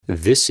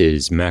This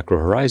is Macro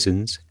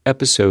Horizons,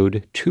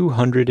 episode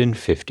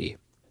 250,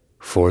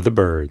 For the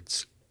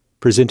Birds,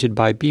 presented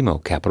by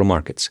BMO Capital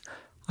Markets.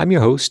 I'm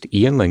your host,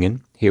 Ian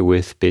Lyngen, here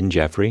with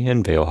Jeffery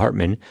and Vail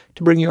Hartman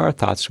to bring you our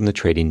thoughts from the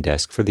trading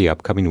desk for the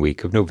upcoming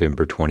week of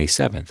November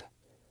 27th.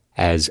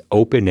 As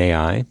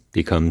OpenAI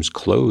becomes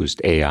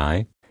closed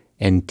AI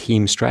and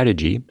team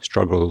strategy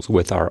struggles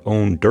with our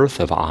own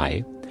dearth of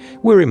I,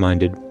 we're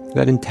reminded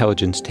that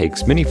intelligence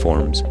takes many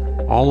forms,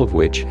 all of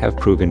which have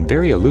proven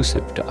very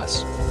elusive to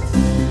us.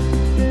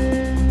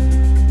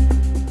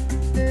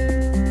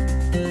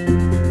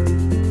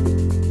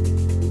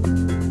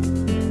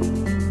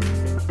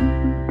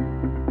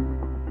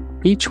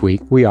 Each week,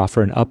 we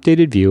offer an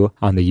updated view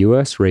on the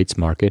U.S. rates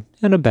market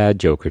and a bad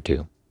joke or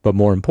two. But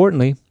more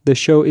importantly, the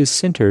show is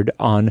centered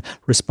on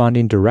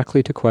responding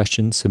directly to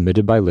questions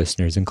submitted by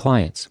listeners and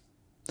clients.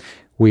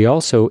 We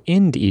also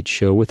end each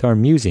show with our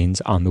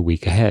musings on the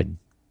week ahead.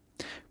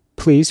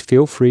 Please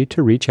feel free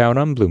to reach out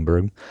on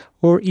Bloomberg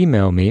or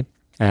email me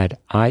at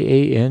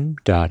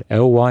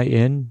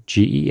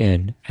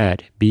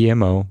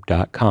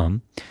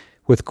ian.lyngen@bmo.com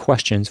with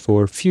questions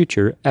for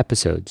future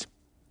episodes.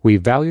 We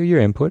value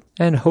your input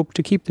and hope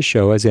to keep the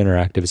show as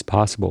interactive as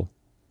possible.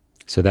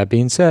 So that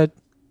being said,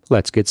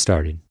 let's get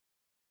started.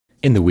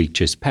 In the week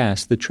just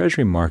past, the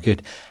Treasury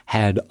market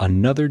had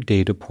another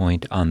data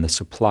point on the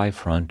supply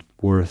front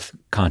worth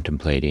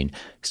contemplating,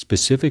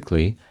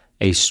 specifically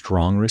a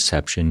strong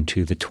reception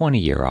to the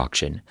 20-year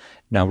auction.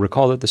 Now,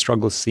 recall that the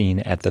struggles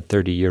seen at the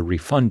 30-year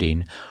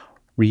refunding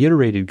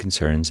reiterated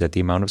concerns that the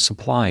amount of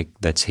supply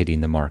that's hitting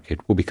the market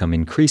will become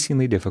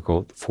increasingly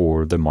difficult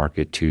for the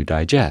market to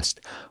digest.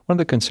 One of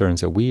the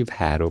concerns that we've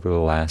had over the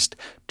last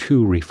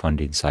two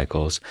refunding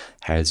cycles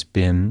has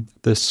been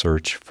the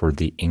search for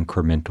the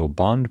incremental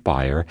bond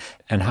buyer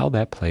and how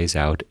that plays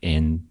out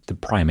in the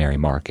primary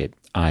market,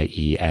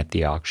 i.e. at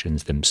the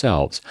auctions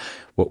themselves.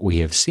 What we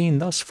have seen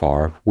thus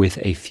far, with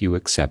a few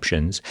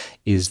exceptions,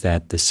 is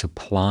that the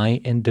supply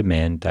and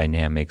demand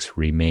dynamics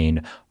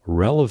remain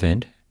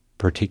relevant,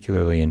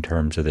 particularly in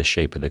terms of the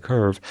shape of the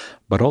curve,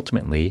 but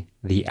ultimately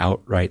the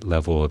outright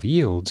level of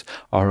yields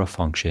are a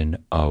function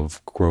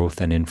of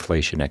growth and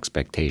inflation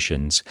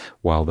expectations,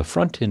 while the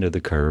front end of the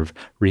curve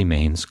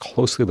remains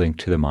closely linked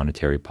to the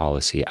monetary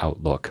policy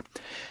outlook.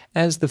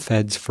 As the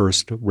Fed's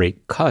first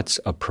rate cuts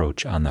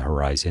approach on the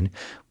horizon,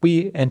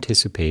 we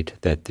anticipate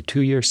that the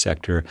two-year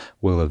sector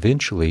will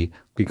eventually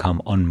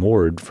become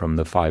unmoored from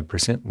the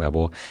 5%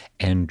 level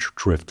and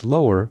drift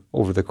lower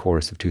over the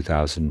course of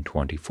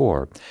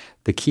 2024.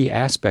 The key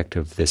aspect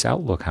of this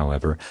outlook,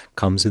 however,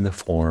 comes in the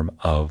form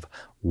of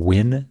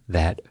when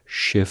that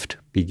shift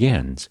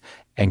begins.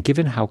 And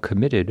given how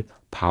committed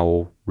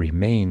Powell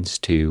remains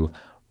to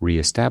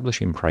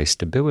reestablishing price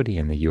stability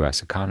in the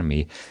U.S.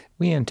 economy,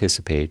 we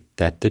anticipate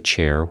that the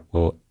chair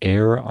will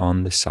err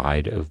on the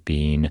side of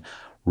being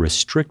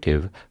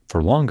restrictive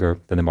for longer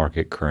than the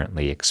market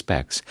currently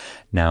expects.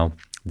 Now,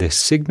 the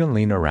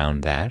signaling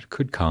around that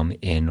could come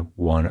in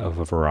one of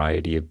a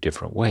variety of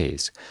different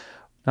ways,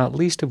 not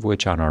least of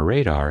which on our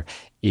radar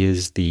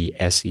is the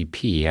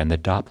SEP and the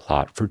dot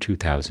plot for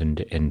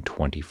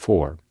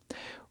 2024.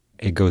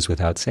 It goes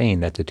without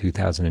saying that the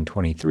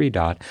 2023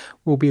 dot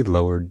will be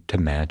lowered to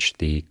match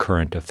the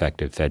current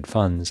effective Fed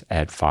funds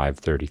at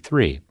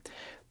 5.33.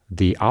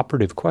 The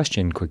operative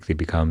question quickly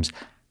becomes,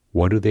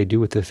 what do they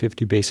do with the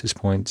 50 basis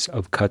points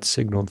of cuts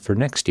signaled for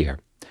next year?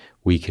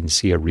 We can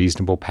see a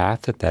reasonable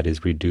path that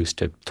is reduced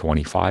to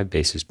 25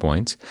 basis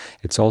points.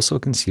 It's also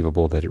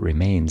conceivable that it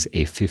remains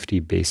a 50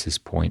 basis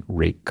point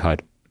rate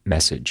cut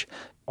message.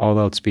 All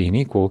else being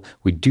equal,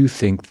 we do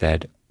think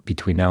that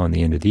between now and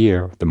the end of the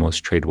year, the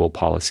most tradable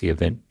policy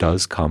event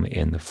does come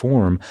in the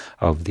form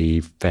of the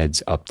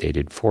Fed's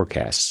updated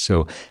forecast.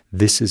 So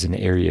this is an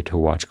area to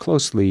watch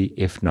closely,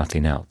 if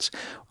nothing else.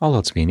 All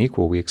else being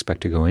equal, we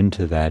expect to go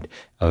into that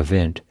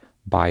event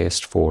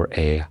biased for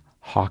a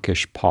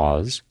hawkish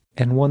pause,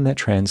 and one that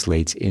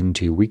translates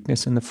into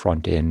weakness in the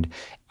front end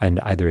and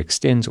either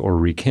extends or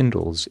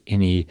rekindles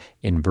any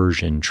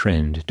inversion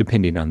trend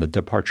depending on the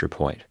departure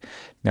point.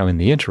 Now, in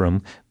the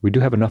interim, we do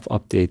have enough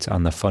updates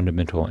on the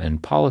fundamental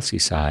and policy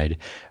side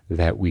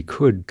that we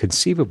could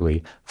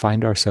conceivably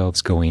find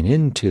ourselves going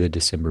into the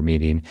December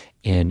meeting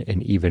in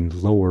an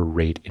even lower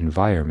rate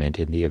environment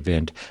in the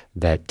event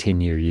that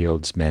 10-year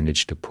yields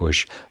manage to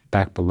push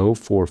back below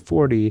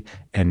 4.40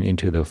 and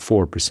into the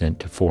 4%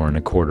 to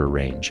 4.25%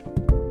 range.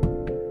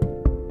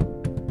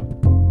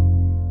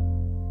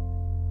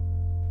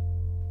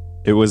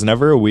 It was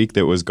never a week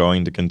that was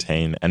going to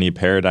contain any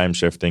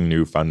paradigm-shifting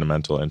new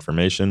fundamental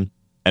information,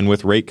 and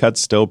with rate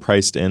cuts still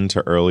priced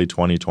into early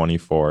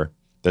 2024,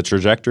 the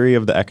trajectory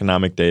of the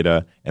economic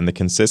data and the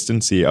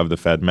consistency of the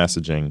Fed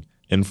messaging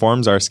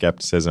informs our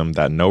skepticism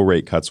that no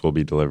rate cuts will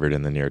be delivered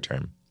in the near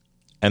term.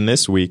 And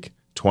this week,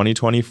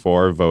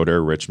 2024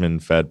 voter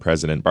Richmond Fed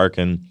President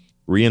Barkin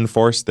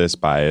reinforced this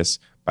bias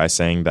by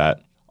saying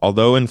that,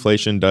 although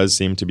inflation does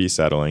seem to be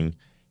settling,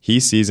 he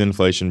sees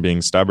inflation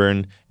being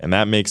stubborn, and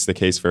that makes the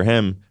case for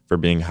him for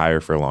being higher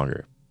for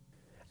longer.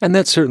 And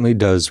that certainly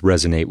does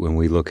resonate when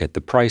we look at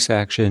the price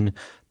action,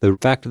 The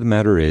fact of the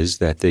matter is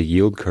that the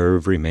yield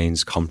curve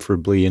remains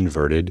comfortably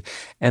inverted,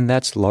 and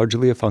that's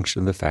largely a function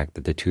of the fact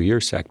that the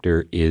 2-year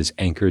sector is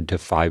anchored to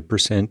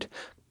 5%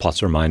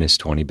 plus or minus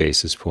 20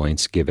 basis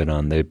points given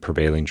on the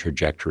prevailing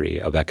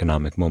trajectory of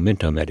economic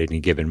momentum at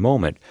any given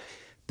moment.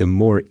 The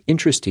more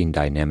interesting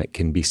dynamic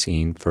can be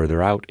seen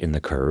further out in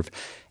the curve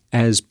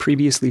as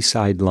previously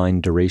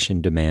sidelined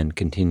duration demand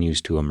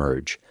continues to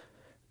emerge.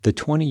 The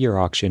 20-year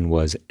auction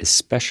was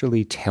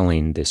especially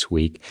telling this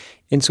week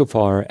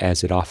insofar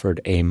as it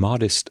offered a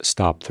modest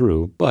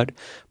stop-through, but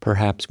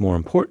perhaps more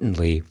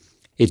importantly,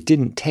 it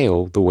didn't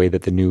tail the way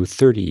that the new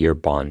 30-year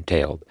bond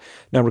tailed.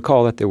 Now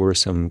recall that there were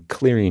some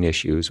clearing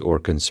issues or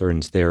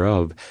concerns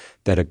thereof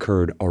that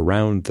occurred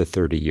around the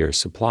 30-year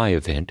supply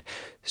event,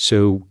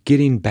 so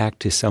getting back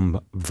to some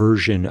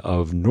version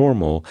of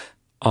normal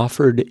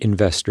offered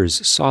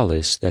investors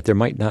solace that there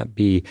might not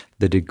be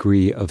the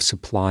degree of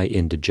supply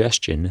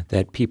indigestion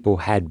that people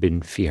had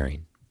been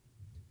fearing.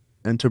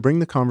 And to bring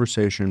the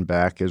conversation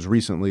back as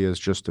recently as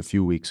just a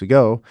few weeks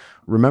ago,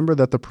 remember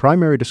that the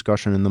primary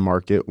discussion in the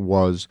market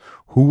was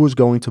who was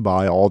going to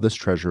buy all this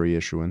Treasury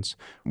issuance,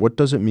 what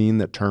does it mean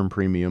that term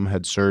premium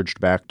had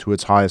surged back to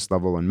its highest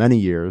level in many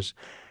years,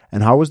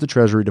 and how was the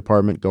Treasury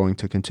Department going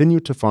to continue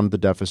to fund the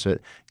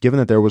deficit given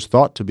that there was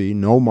thought to be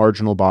no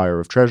marginal buyer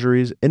of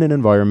Treasuries in an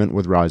environment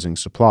with rising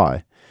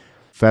supply?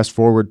 Fast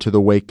forward to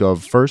the wake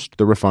of first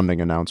the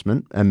refunding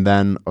announcement and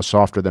then a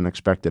softer than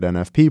expected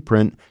NFP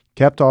print,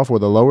 capped off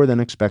with a lower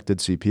than expected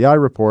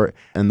CPI report,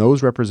 and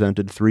those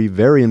represented 3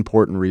 very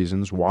important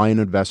reasons why an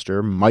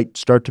investor might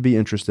start to be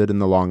interested in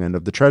the long end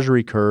of the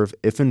Treasury curve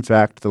if in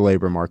fact the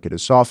labor market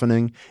is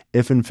softening,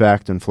 if in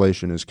fact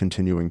inflation is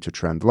continuing to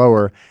trend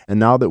lower, and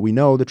now that we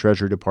know the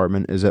Treasury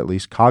Department is at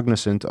least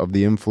cognizant of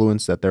the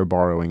influence that their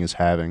borrowing is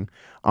having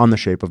on the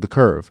shape of the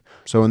curve.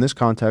 So in this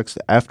context,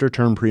 after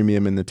term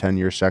premium in the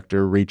 10-year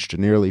sector reached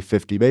nearly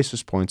 50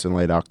 basis points in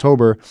late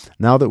October,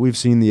 now that we've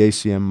seen the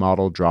ACM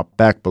model drop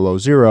back below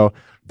zero,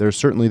 there's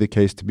certainly the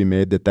case to be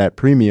made that that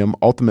premium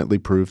ultimately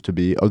proved to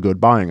be a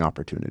good buying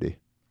opportunity.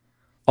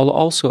 I'll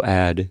also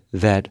add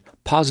that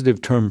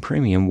positive term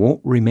premium won't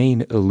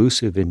remain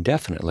elusive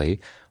indefinitely,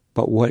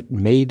 but what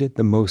made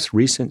the most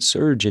recent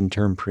surge in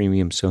term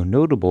premium so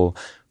notable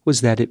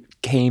was that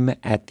it came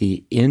at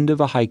the end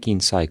of a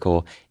hiking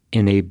cycle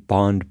in a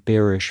bond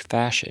bearish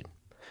fashion.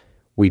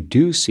 We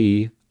do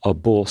see a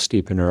bull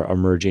steepener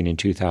emerging in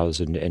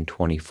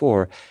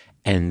 2024,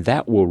 and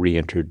that will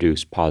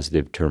reintroduce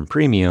positive term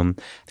premium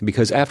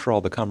because, after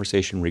all, the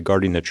conversation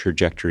regarding the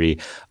trajectory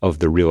of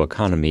the real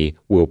economy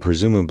will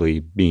presumably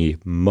be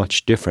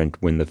much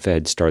different when the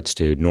Fed starts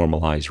to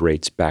normalize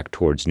rates back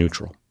towards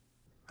neutral.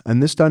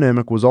 And this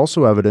dynamic was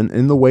also evident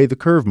in the way the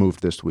curve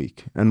moved this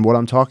week. And what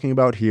I'm talking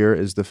about here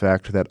is the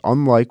fact that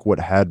unlike what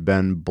had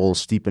been bull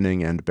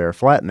steepening and bear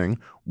flattening,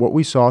 what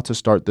we saw to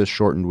start this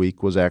shortened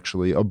week was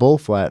actually a bull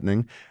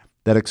flattening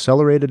that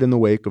accelerated in the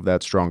wake of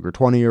that stronger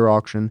 20-year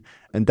auction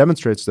and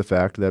demonstrates the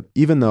fact that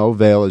even though,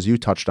 Vail, as you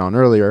touched on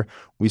earlier,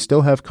 we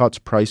still have cuts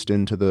priced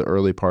into the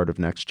early part of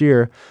next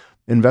year,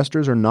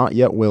 investors are not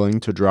yet willing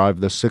to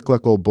drive the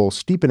cyclical bull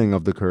steepening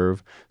of the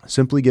curve,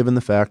 simply given the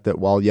fact that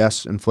while,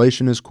 yes,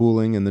 inflation is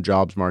cooling and the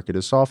jobs market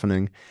is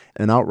softening,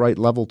 in outright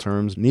level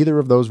terms, neither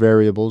of those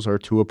variables are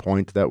to a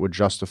point that would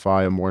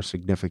justify a more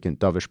significant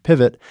dovish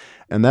pivot,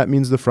 and that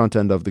means the front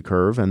end of the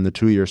curve, and the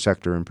 2-year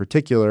sector in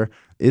particular,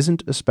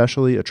 isn't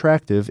especially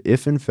attractive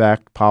if, in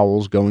fact,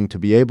 Powell's going to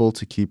be able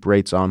to keep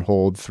rates on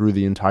hold through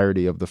the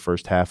entirety of the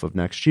first half of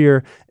next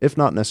year, if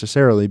not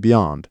necessarily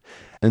beyond.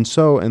 And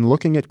so, in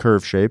looking at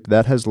curve shape,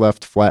 that has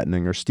left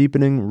flattening or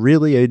steepening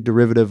really a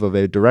derivative of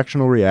a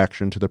directional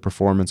reaction to the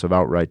performance of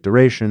outright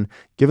duration,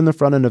 given the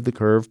front end of the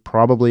curve,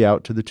 probably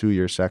out to the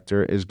 2-year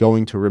sector, is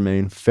going to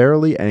remain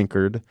fairly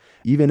anchored,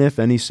 even if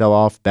any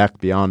sell-off back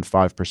beyond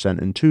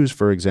 5% in 2s,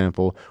 for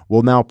example,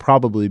 will now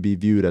probably be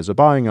viewed as a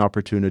buying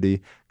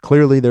opportunity.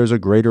 Clearly, there's a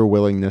greater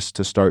willingness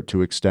to start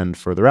to extend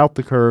further out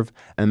the curve,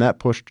 and that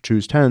pushed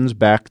 2s 10s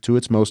back to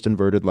its most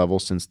inverted level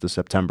since the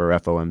September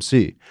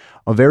FOMC.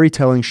 A very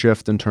telling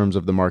shift in terms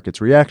of the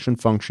market's reaction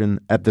function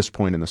at this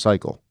point in the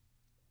cycle.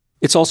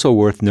 It's also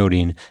worth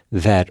noting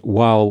that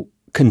while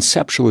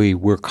conceptually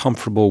we're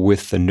comfortable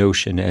with the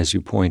notion, as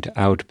you point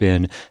out,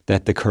 Ben,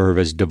 that the curve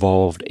has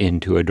devolved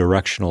into a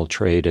directional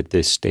trade at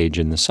this stage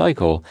in the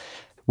cycle,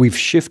 we've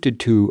shifted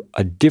to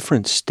a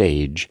different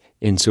stage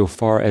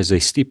insofar as a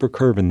steeper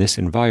curve in this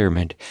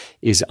environment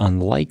is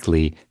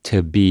unlikely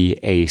to be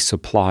a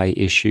supply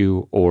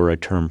issue or a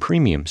term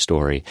premium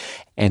story,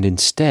 and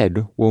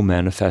instead will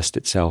manifest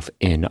itself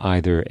in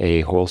either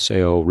a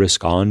wholesale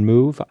risk-on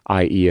move,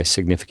 i.e. a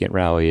significant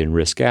rally in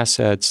risk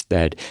assets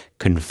that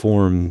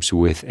conforms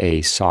with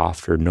a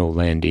soft or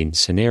no-landing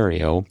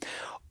scenario,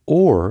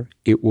 or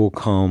it will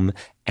come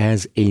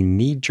as a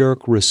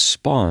knee-jerk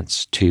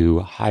response to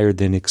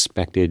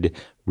higher-than-expected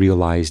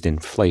realized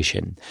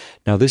inflation.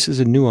 Now, this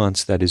is a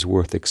nuance that is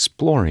worth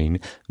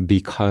exploring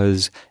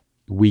because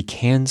we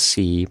can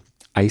see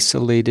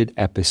isolated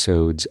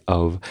episodes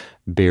of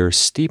bear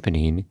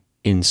steepening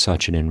in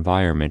such an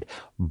environment,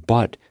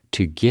 but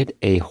to get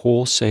a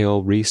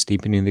wholesale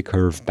re-steepening of the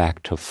curve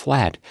back to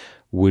flat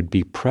would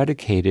be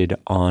predicated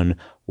on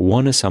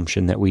one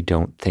assumption that we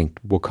don't think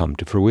will come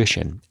to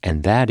fruition,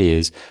 and that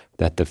is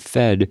that the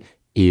Fed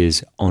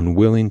is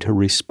unwilling to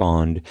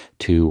respond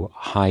to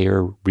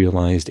higher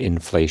realized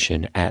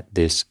inflation at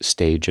this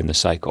stage in the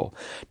cycle.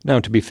 Now,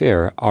 to be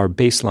fair, our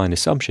baseline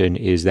assumption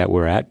is that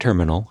we're at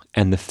terminal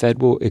and the Fed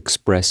will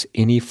express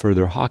any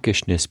further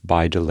hawkishness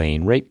by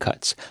delaying rate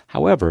cuts.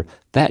 However,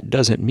 that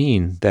doesn't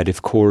mean that if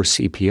core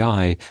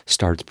CPI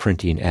starts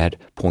printing at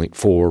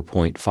 0.4,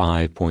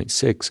 0.5,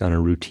 0.6 on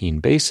a routine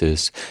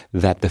basis,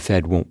 that the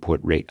Fed won't put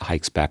rate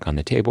hikes back on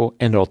the table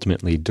and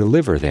ultimately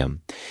deliver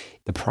them.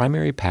 The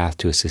primary path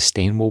to a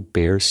sustainable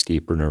bear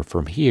steepener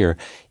from here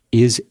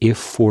is if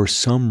for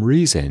some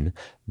reason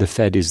the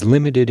Fed is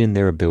limited in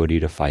their ability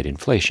to fight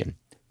inflation.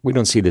 We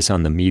don't see this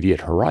on the immediate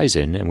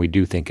horizon, and we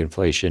do think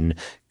inflation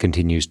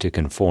continues to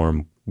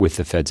conform with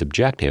the Fed's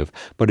objective,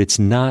 but it's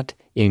not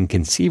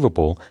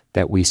inconceivable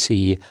that we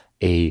see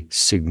a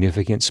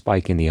significant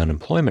spike in the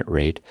unemployment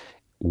rate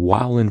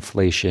while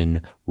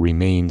inflation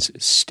remains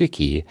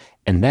sticky,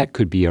 and that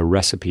could be a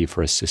recipe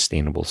for a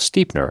sustainable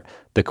steepener.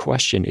 The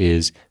question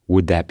is,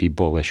 would that be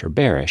bullish or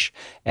bearish?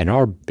 And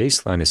our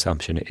baseline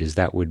assumption is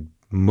that would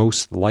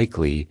most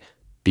likely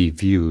be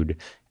viewed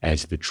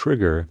as the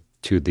trigger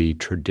to the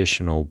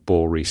traditional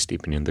bull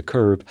re-steepening of the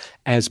curve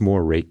as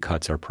more rate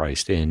cuts are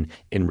priced in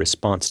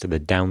response to the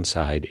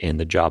downside in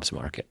the jobs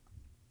market.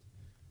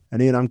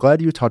 And Ian, I'm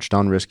glad you touched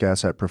on risk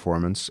asset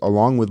performance,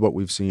 along with what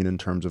we've seen in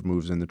terms of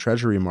moves in the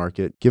Treasury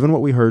market, given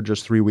what we heard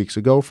just 3 weeks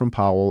ago from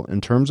Powell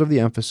in terms of the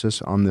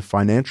emphasis on the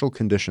financial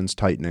conditions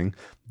tightening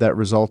that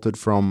resulted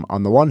from,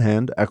 on the one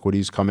hand,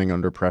 equities coming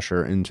under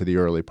pressure into the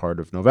early part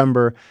of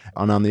November,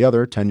 and on the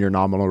other, 10-year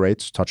nominal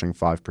rates touching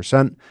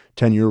 5%,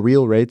 10-year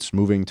real rates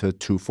moving to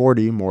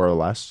 240 more or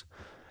less,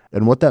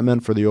 and what that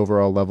meant for the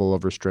overall level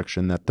of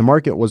restriction that the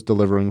market was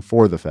delivering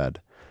for the Fed.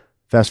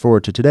 Fast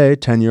forward to today,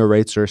 10-year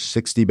rates are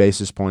 60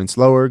 basis points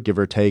lower, give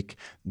or take.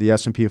 The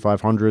S&P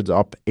 500's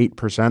up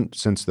 8%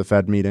 since the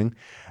Fed meeting.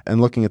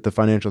 And looking at the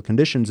financial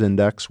conditions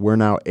index, we're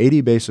now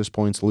 80 basis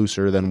points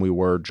looser than we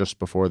were just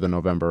before the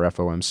November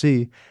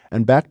FOMC,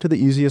 and back to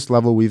the easiest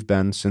level we've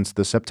been since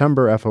the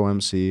September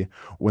FOMC,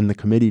 when the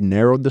committee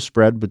narrowed the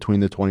spread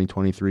between the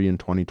 2023 and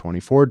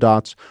 2024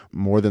 dots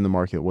more than the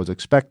market was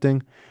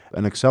expecting,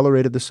 and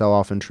accelerated the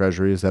sell-off in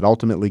treasuries that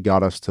ultimately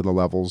got us to the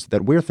levels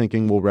that we're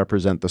thinking will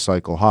represent the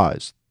cycle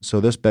highs. So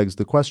this begs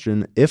the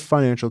question, if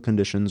financial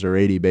conditions are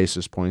 80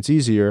 basis points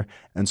easier,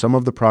 and some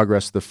of the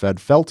progress the Fed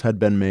felt had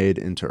been made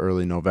into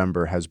early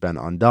November has been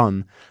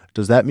undone,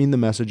 does that mean the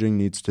messaging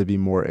needs to be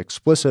more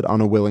explicit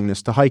on a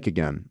willingness to hike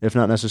again, if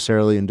not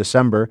necessarily in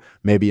December,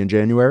 maybe in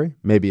January,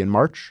 maybe in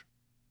March?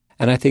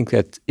 And I think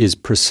that is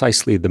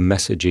precisely the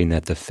messaging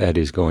that the Fed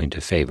is going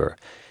to favor.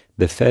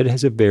 The Fed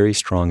has a very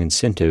strong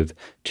incentive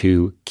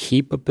to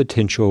keep a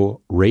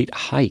potential rate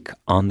hike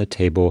on the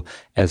table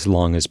as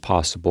long as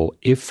possible,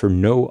 if for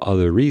no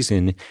other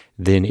reason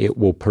than it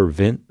will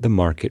prevent the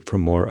market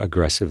from more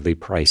aggressively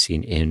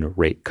pricing in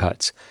rate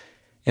cuts.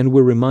 And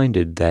we're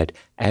reminded that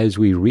as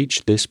we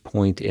reach this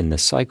point in the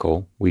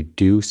cycle, we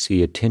do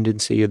see a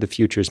tendency of the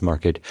futures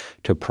market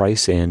to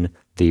price in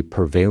the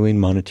prevailing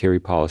monetary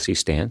policy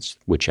stance,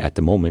 which at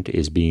the moment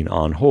is being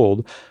on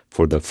hold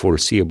for the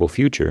foreseeable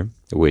future,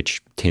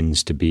 which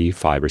tends to be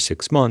 5 or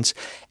 6 months,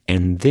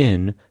 and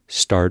then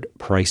start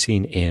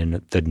pricing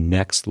in the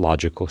next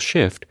logical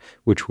shift,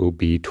 which will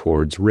be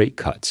towards rate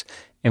cuts.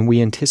 And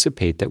we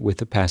anticipate that with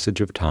the passage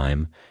of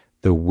time,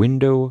 the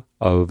window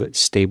of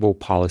stable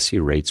policy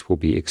rates will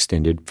be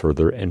extended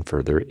further and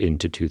further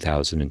into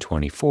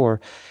 2024.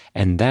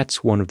 And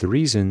that's one of the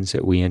reasons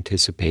that we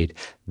anticipate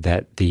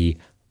that the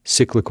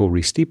cyclical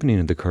re-steepening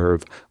of the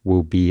curve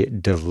will be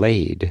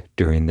delayed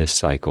during this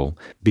cycle,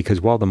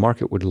 because while the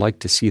market would like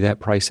to see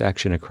that price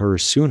action occur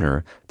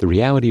sooner, the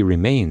reality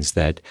remains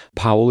that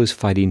Powell is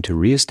fighting to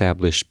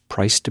reestablish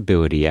price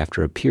stability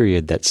after a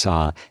period that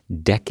saw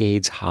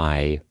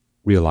decades-high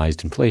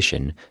realized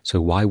inflation. So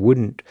why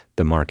wouldn't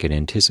the market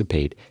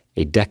anticipate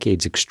a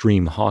decade's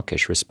extreme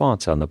hawkish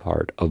response on the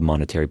part of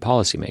monetary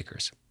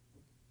policymakers?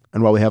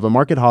 And while we have a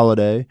market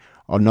holiday,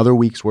 another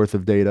week's worth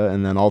of data,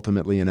 and then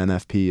ultimately an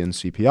NFP and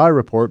CPI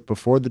report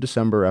before the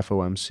December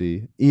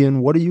FOMC,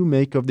 Ian, what do you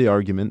make of the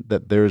argument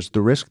that there's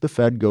the risk the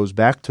Fed goes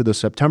back to the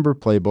September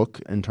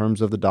playbook in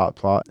terms of the dot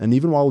plot, and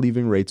even while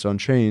leaving rates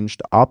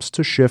unchanged, opts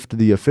to shift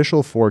the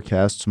official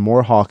forecasts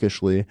more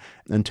hawkishly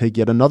and take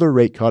yet another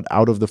rate cut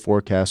out of the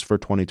forecast for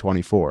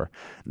 2024?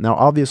 Now,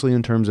 obviously,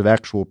 in terms of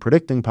actual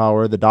predicting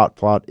power, the dot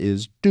plot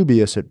is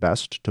dubious at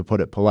best, to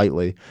put it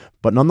politely,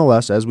 but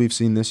nonetheless, as we've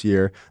seen this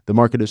year, the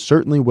market is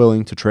certainly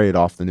willing to trade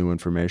off the new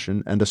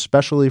information, and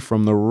especially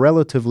from the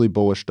relatively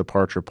bullish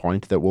departure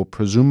point that we'll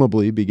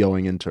presumably be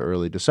going into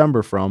early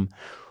December from.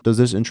 Does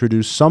this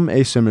introduce some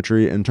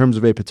asymmetry in terms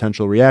of a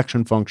potential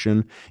reaction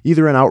function,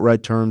 either in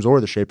outright terms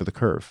or the shape of the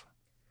curve?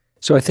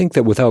 So I think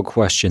that without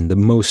question, the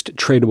most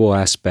tradable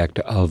aspect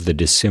of the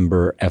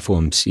December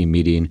FOMC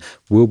meeting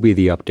will be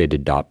the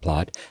updated dot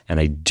plot.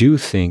 And I do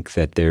think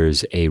that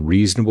there's a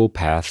reasonable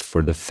path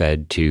for the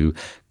Fed to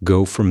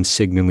go from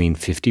signaling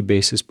 50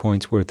 basis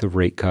points worth of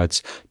rate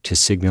cuts to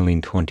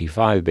signaling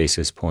 25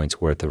 basis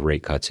points worth of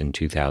rate cuts in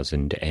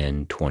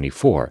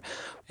 2024.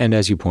 And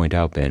as you point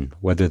out, Ben,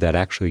 whether that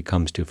actually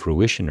comes to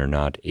fruition or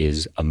not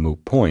is a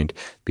moot point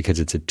because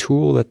it's a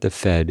tool that the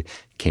Fed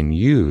can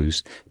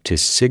use to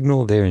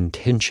signal their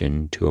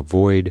intention to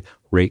avoid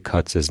rate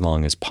cuts as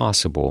long as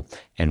possible.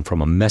 And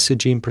from a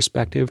messaging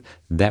perspective,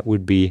 that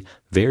would be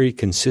very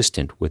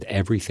consistent with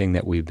everything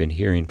that we've been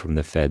hearing from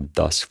the Fed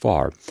thus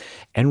far.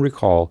 And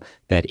recall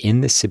that in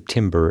the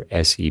September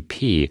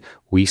SEP,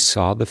 we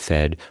saw the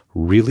Fed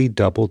really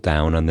double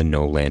down on the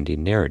no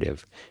landing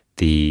narrative.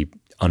 The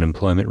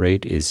unemployment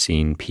rate is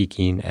seen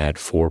peaking at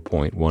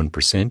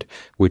 4.1%,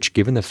 which,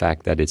 given the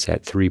fact that it's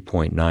at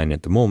 3.9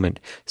 at the moment,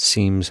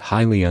 seems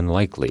highly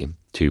unlikely,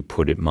 to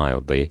put it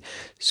mildly.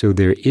 So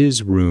there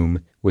is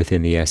room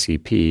within the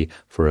SEP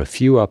for a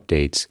few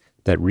updates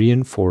that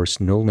reinforce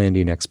no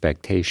landing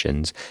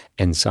expectations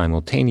and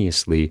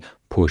simultaneously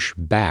push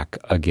back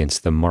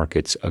against the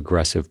market's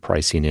aggressive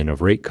pricing in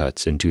of rate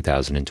cuts in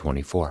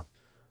 2024.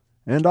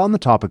 And on the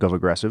topic of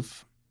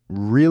aggressive,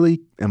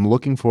 really am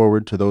looking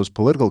forward to those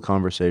political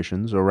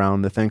conversations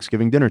around the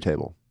Thanksgiving dinner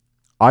table.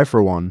 I,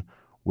 for one,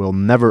 will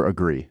never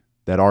agree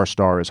that our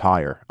star is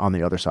higher on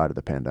the other side of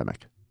the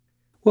pandemic.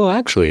 Well,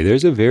 actually,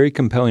 there's a very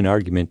compelling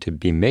argument to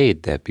be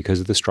made that because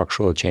of the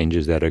structural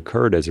changes that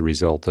occurred as a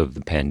result of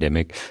the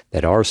pandemic,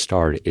 that our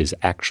star is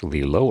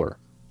actually lower.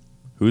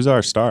 Who's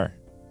our star?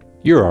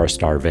 You're our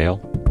star, Vail.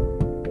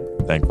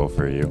 Thankful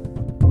for you.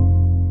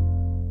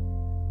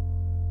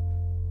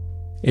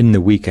 In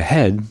the week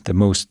ahead, the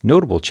most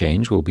notable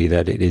change will be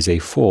that it is a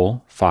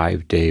full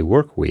 5-day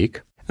work week,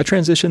 a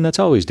transition that's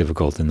always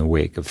difficult in the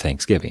wake of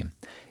Thanksgiving.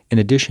 In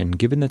addition,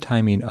 given the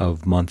timing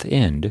of month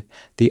end,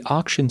 the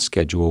auction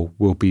schedule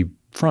will be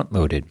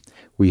front-loaded.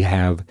 We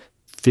have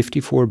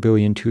 54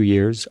 billion 2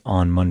 years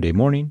on Monday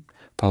morning,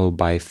 followed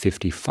by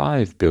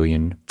 55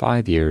 billion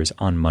 5 years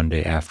on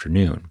Monday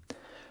afternoon.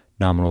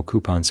 Nominal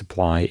coupon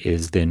supply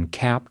is then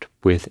capped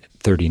with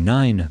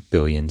 39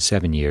 billion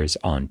 7 years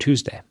on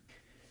Tuesday.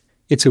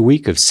 It's a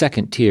week of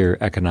second-tier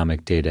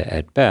economic data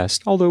at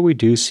best, although we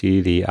do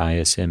see the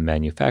ISM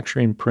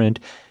manufacturing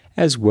print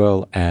as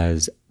well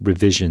as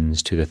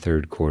revisions to the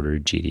third quarter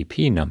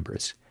GDP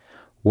numbers.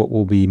 What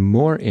will be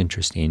more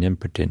interesting and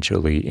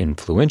potentially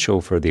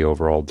influential for the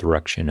overall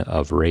direction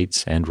of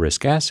rates and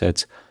risk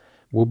assets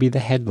will be the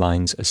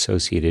headlines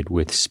associated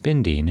with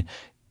spending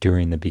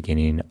during the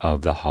beginning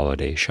of the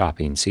holiday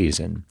shopping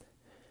season.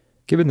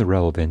 Given the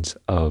relevance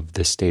of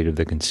the state of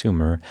the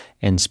consumer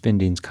and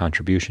spending's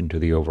contribution to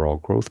the overall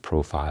growth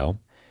profile,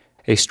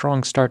 a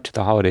strong start to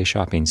the holiday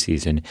shopping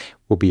season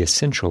will be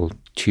essential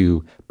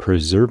to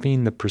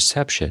preserving the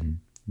perception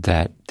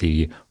that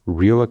the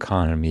real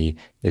economy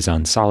is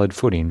on solid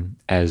footing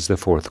as the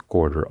fourth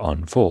quarter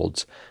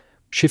unfolds.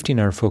 Shifting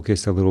our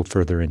focus a little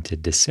further into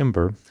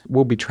December,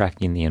 we'll be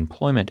tracking the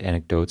employment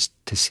anecdotes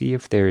to see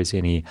if there is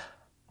any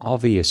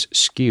obvious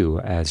skew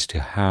as to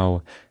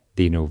how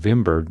the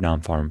November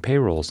non-farm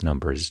payrolls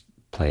numbers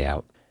play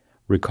out.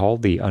 Recall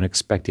the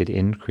unexpected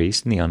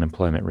increase in the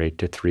unemployment rate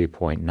to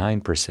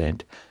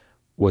 3.9%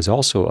 was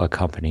also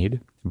accompanied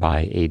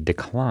by a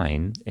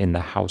decline in the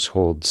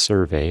household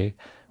survey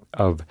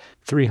of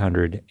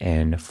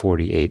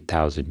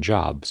 348,000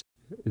 jobs.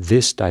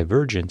 This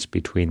divergence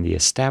between the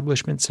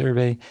establishment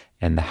survey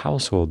and the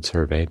household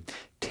survey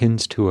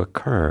tends to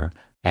occur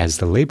as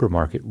the labor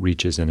market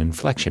reaches an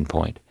inflection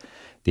point.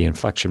 The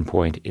inflection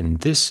point in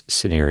this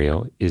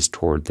scenario is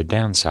toward the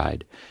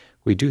downside.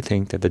 We do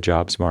think that the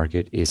jobs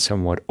market is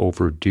somewhat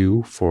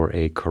overdue for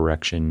a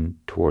correction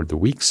toward the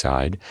weak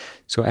side.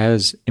 So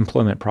as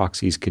employment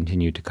proxies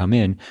continue to come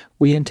in,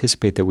 we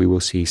anticipate that we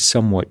will see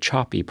somewhat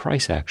choppy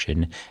price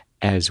action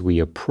as we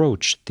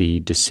approach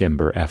the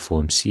December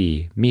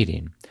FOMC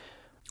meeting.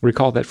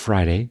 Recall that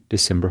Friday,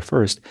 December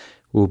 1st,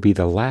 will be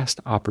the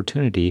last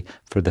opportunity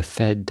for the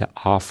Fed to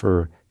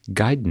offer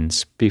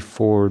guidance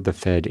before the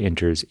Fed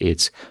enters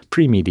its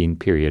pre-meeting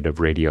period of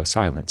radio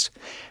silence.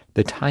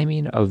 The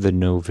timing of the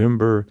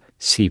November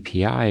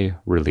CPI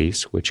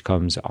release, which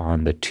comes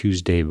on the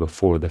Tuesday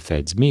before the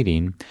Fed's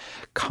meeting,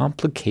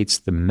 complicates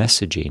the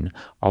messaging,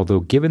 although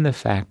given the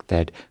fact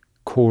that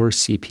core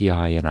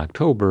CPI in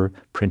October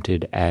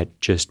printed at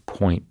just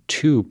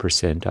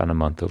 0.2% on a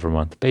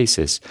month-over-month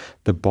basis,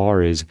 the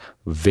bar is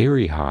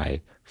very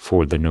high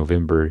for the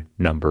November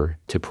number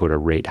to put a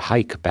rate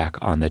hike back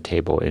on the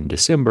table in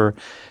December.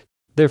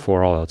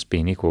 Therefore, all else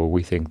being equal,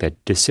 we think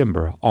that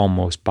December,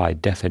 almost by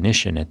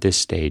definition at this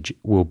stage,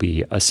 will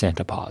be a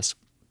Santa pause.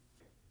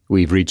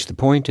 We've reached the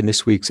point in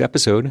this week's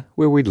episode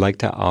where we'd like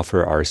to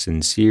offer our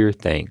sincere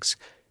thanks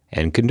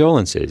and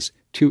condolences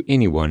to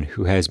anyone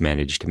who has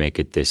managed to make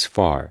it this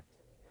far.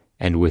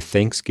 And with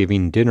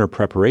Thanksgiving dinner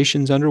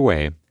preparations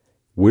underway,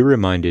 we're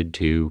reminded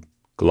to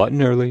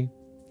glutton early,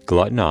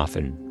 glutton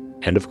often,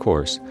 and of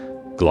course,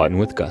 glutton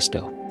with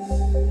gusto.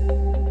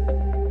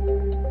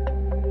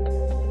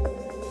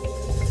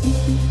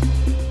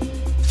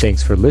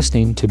 Thanks for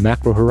listening to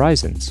Macro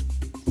Horizons.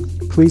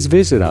 Please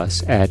visit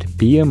us at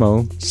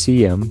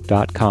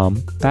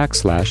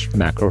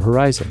bmocm.com/Macro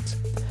Horizons.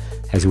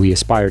 As we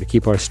aspire to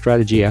keep our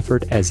strategy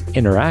effort as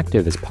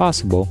interactive as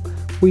possible,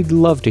 we'd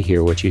love to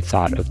hear what you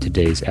thought of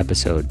today's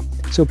episode.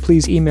 So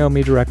please email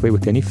me directly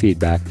with any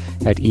feedback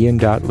at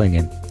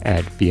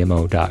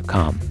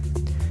ian.lyngen@bmo.com.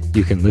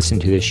 You can listen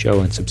to this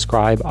show and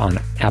subscribe on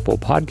Apple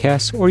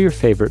Podcasts or your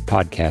favorite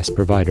podcast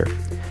provider.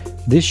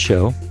 This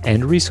show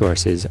and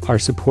resources are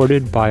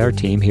supported by our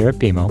team here at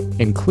BMO,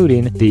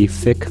 including the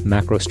FIC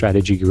Macro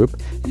Strategy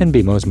Group and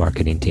BMO's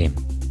marketing team.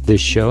 This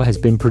show has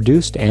been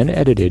produced and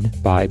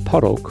edited by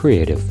Puddle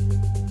Creative.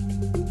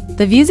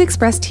 The views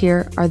expressed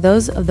here are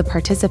those of the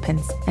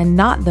participants and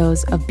not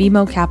those of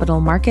BMO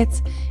Capital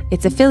Markets,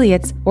 its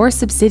affiliates, or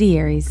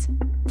subsidiaries.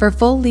 For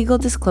full legal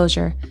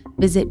disclosure,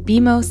 visit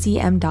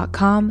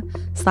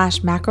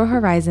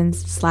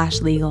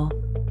bmocm.com/macrohorizons/legal.